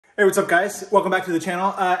Hey, what's up guys? Welcome back to the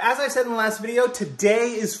channel. As I said in the last video,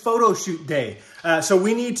 today is photo shoot day. So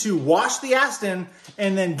we need to wash the Aston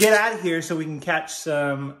and then get out of here so we can catch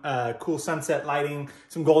some cool sunset lighting,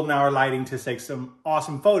 some golden hour lighting to take some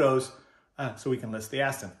awesome photos so we can list the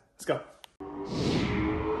Aston. Let's go.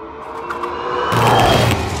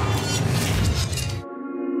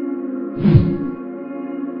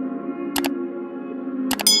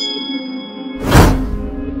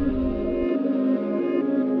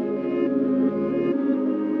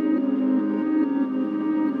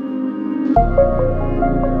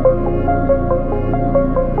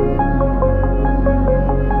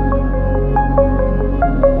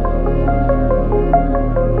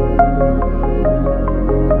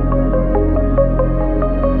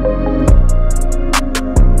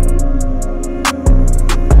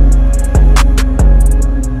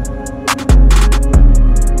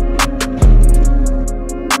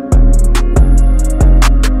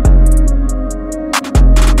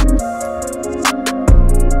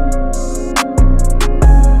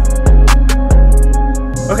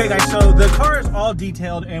 Okay guys, so the car is all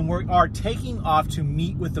detailed and we are taking off to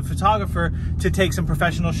meet with the photographer to take some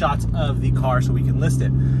professional shots of the car so we can list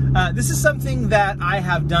it. This is something that I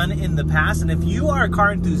have done in the past, and if you are a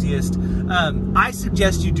car enthusiast, I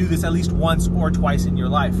suggest you do this at least once or twice in your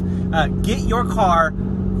life. Get your car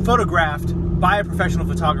photographed by a professional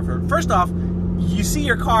photographer. First off, you see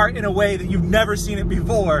your car in a way that you've never seen it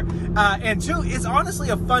before. And two, it's honestly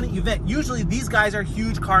a fun event. Usually these guys are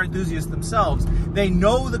huge car enthusiasts themselves. They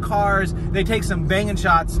know the cars, they take some banging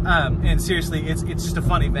shots, and seriously, it's just a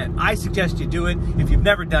fun event. I suggest you do it if you've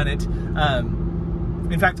never done it.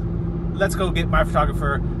 In fact, let's go get my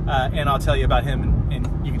photographer and I'll tell you about him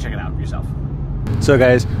and you can check it out yourself. So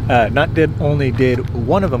guys, not only did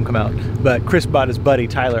one of them come out, but Chris brought his buddy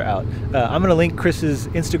Tyler out. I'm gonna link Chris's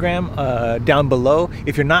Instagram down below.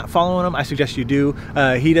 If you're not following him, I suggest you do.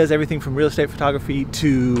 He does everything from real estate photography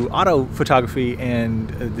to auto photography, and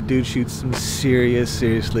the dude shoots some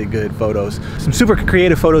seriously good photos. Some super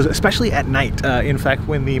creative photos, especially at night. In fact,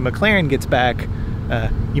 when the McLaren gets back,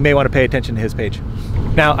 you may want to pay attention to his page.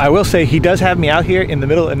 Now, I will say he does have me out here in the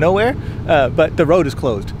middle of nowhere, but the road is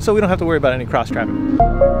closed, so we don't have to worry about any cross traffic.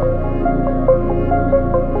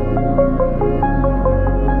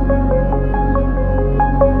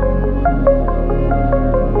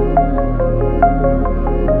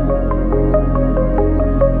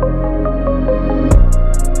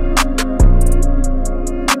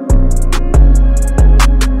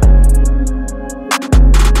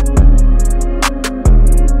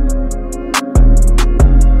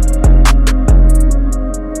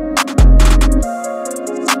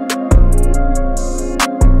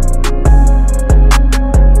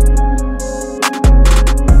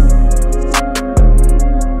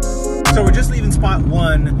 Spot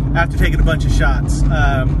one after taking a bunch of shots.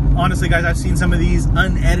 Honestly guys, I've seen some of these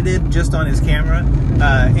unedited just on his camera,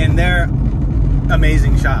 and they're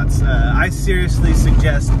amazing shots. I seriously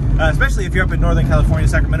suggest, especially if you're up in Northern California,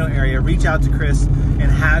 Sacramento area, reach out to Chris and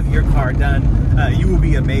have your car done. You will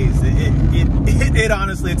be amazed. It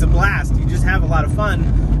honestly, it's a blast. You just have a lot of fun,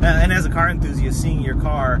 and as a car enthusiast, seeing your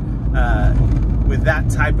car with that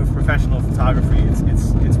type of professional photography,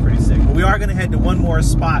 it's pretty sick. But we are going to head to one more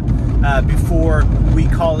spot before we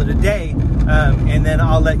call it a day, and then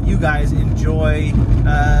I'll let you guys enjoy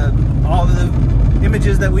all the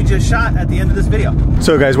images that we just shot at the end of this video.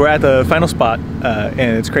 So guys, we're at the final spot,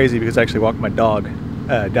 and it's crazy because I actually walked my dog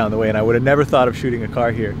down the way, and I would have never thought of shooting a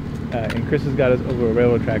car here. And Chris has got us over a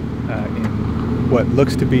railroad track in what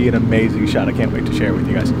looks to be an amazing shot. I can't wait to share it with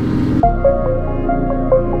you guys.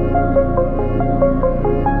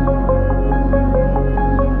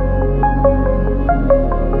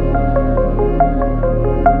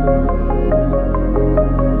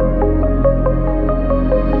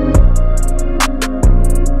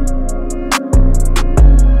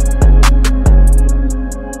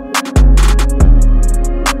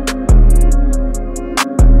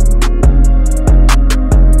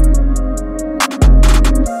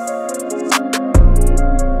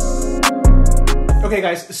 Okay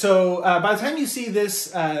guys, so by the time you see this,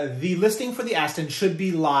 the listing for the Aston should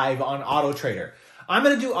be live on AutoTrader. I'm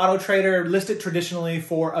going to do AutoTrader, list it traditionally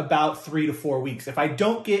for about 3 to 4 weeks. If I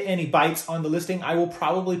don't get any bites on the listing, I will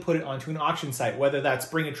probably put it onto an auction site, whether that's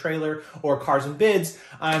Bring a Trailer or Cars and Bids.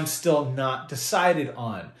 I'm still not decided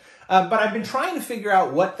on. But I've been trying to figure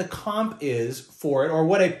out what the comp is for it, or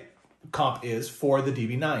what a comp is for the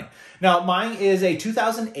DB9. Now, mine is a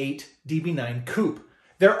 2008 DB9 Coupe.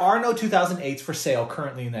 There are no 2008s for sale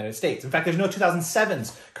currently in the United States. In fact, there's no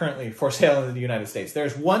 2007s currently for sale in the United States.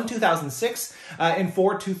 There's one 2006 and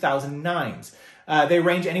 4 2009s. They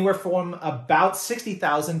range anywhere from about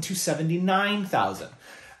 $60,000 to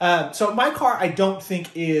 $79,000. So my car, I don't think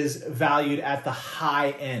is valued at the high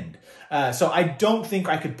end. So I don't think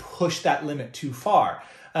I could push that limit too far.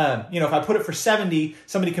 You know, if I put it for 70,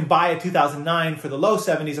 somebody can buy a 2009 for the low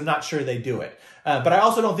 70s. I'm not sure they do it. But I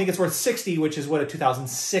also don't think it's worth 60, which is what a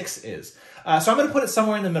 2006 is. So I'm going to put it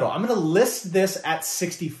somewhere in the middle. I'm going to list this at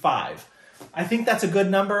 65. I think that's a good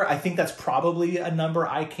number. I think that's probably a number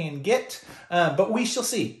I can get, but we shall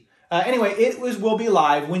see. Anyway, it will be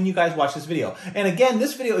live when you guys watch this video. And again,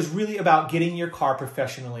 this video is really about getting your car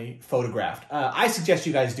professionally photographed. I suggest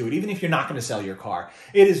you guys do it, even if you're not going to sell your car.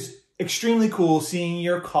 It is extremely cool seeing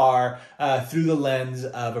your car through the lens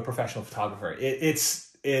of a professional photographer. It's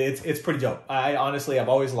pretty dope. I've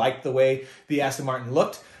always liked the way the Aston Martin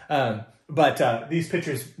looked, but these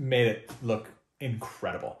pictures made it look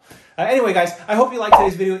incredible. Anyway, guys, I hope you liked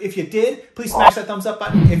today's video. If you did, please smash that thumbs up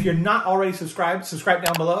button. If you're not already subscribed, subscribe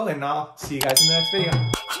down below, and I'll see you guys in the next video.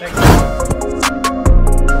 Thanks.